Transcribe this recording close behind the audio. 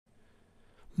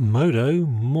Modo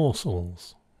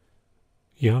morsels.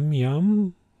 Yum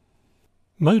yum.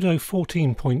 Modo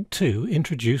 14.2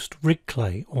 introduced rig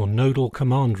clay or nodal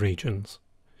command regions.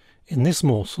 In this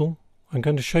morsel I'm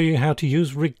going to show you how to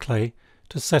use rig clay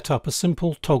to set up a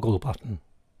simple toggle button.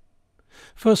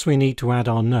 First we need to add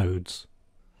our nodes.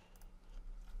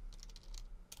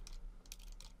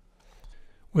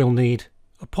 We'll need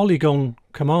a polygon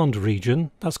command region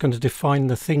that's going to define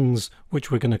the things which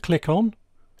we're going to click on.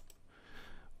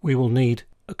 We will need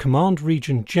a command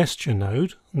region gesture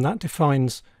node, and that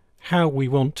defines how we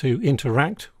want to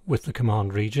interact with the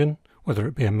command region, whether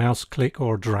it be a mouse click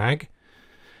or a drag.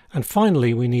 And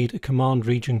finally we need a command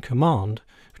region command,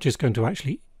 which is going to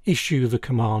actually issue the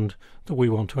command that we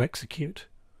want to execute.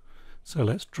 So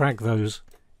let's drag those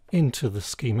into the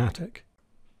schematic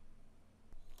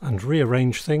and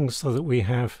rearrange things so that we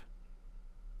have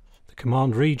the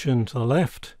command region to the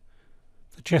left,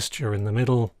 the gesture in the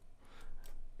middle,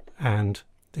 and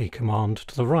the command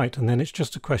to the right. And then it's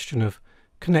just a question of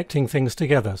connecting things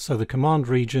together. So the command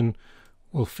region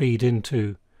will feed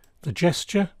into the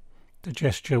gesture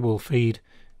will feed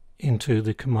into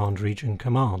the command region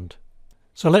command.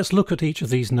 So let's look at each of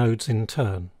these nodes in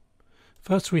turn.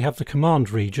 First we have the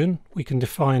command region. We can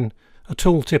define a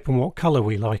tooltip and what colour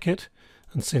we like it,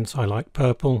 and since I like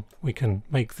purple we can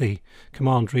make the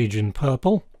command region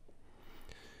purple.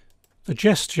 The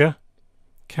gesture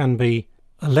can be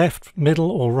a left, middle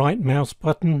or right mouse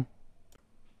button,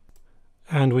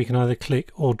 and we can either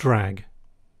click or drag.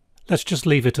 Let's just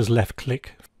leave it as left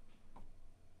click.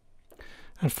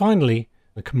 And finally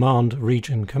the command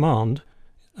region command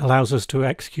allows us to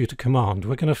execute a command.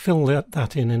 We're going to fill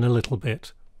that in a little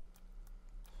bit.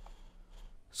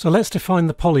 So let's define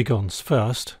the polygons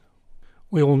first.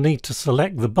 We will need to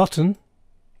select the button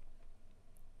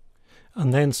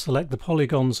and then select the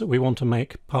polygons that we want to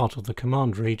make part of the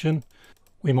command region.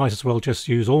 We might as well just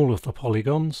use all of the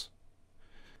polygons.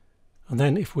 And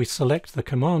then if we select the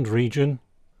command region,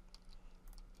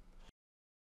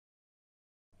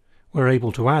 we're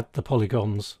able to add the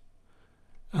polygons,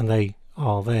 and they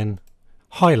are then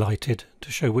highlighted to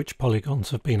show which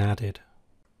polygons have been added.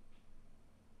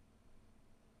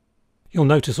 You'll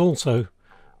notice also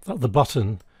that the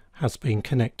button has been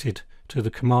connected to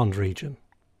the command region.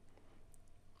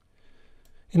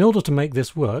 In order to make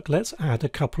this work, let's add a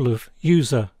couple of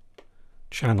user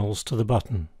channels to the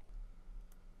button.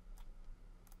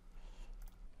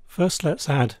 First let's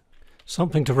add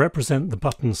something to represent the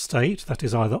button state, that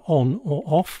is either on or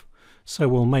off. So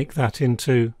we'll make that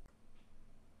into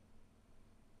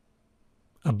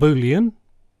a boolean,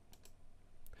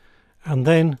 and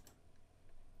then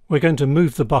we're going to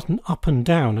move the button up and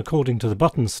down according to the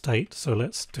button state. So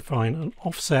let's define an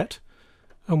offset,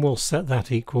 and we'll set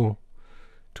that equal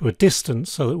to a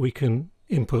distance so that we can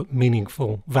input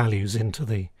meaningful values into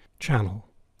the channel.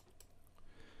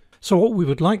 So what we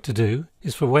would like to do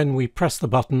is for when we press the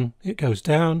button it goes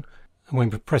down, and when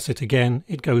we press it again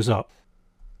it goes up.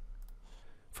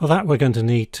 For that we're going to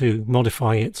need to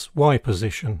modify its Y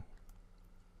position.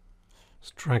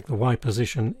 Let's drag the Y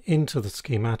position into the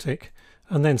schematic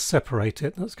and then separate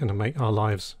it. That's going to make our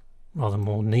lives rather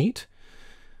more neat.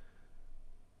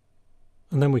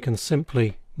 And then we can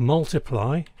simply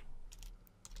multiply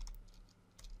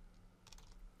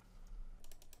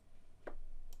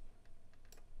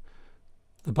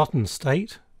the button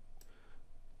state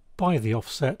by the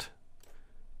offset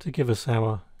to give us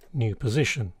our new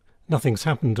position. Nothing's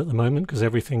happened at the moment because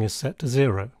everything is set to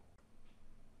 0.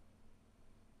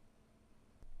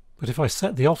 But if I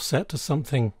set the offset to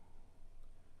something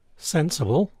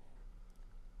sensible,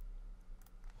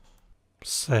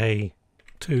 say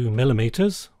 2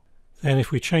 millimeters, then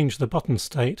if we change the button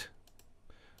state,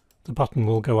 the button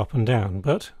will go up and down.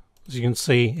 But as you can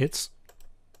see, it's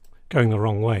going the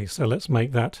wrong way. So let's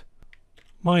make that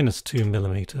minus 2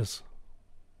 millimeters.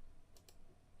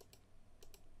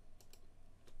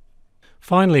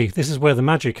 Finally, this is where the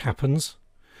magic happens.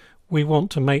 We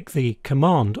want to make the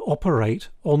command operate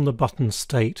on the button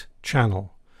state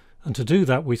channel. And to do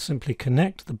that, we simply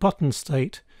connect the button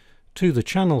state to the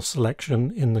channel selection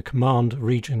in the command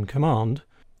region command,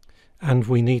 and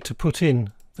we need to put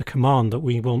in the command that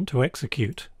we want to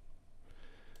execute.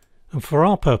 And for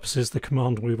our purposes, the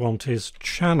command we want is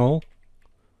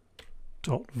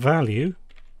channel.value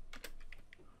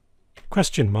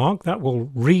question mark. That will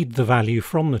read the value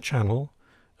from the channel,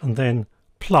 and then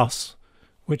plus,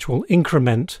 which will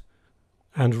increment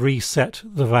and reset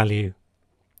the value.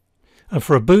 And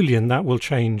for a boolean, that will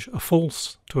change a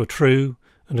false to a true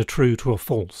and a true to a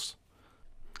false.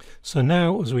 So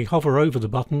now as we hover over the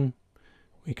button,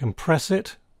 we can press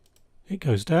it, it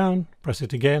goes down, press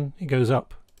it again, it goes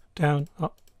up. down,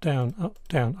 up, down, up,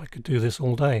 down. I could do this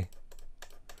all day.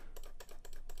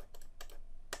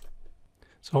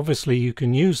 So obviously you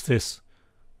can use this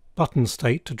button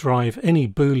state to drive any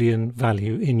Boolean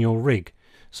value in your rig.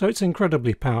 So it's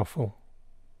incredibly powerful.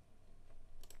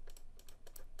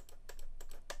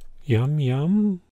 Yum yum.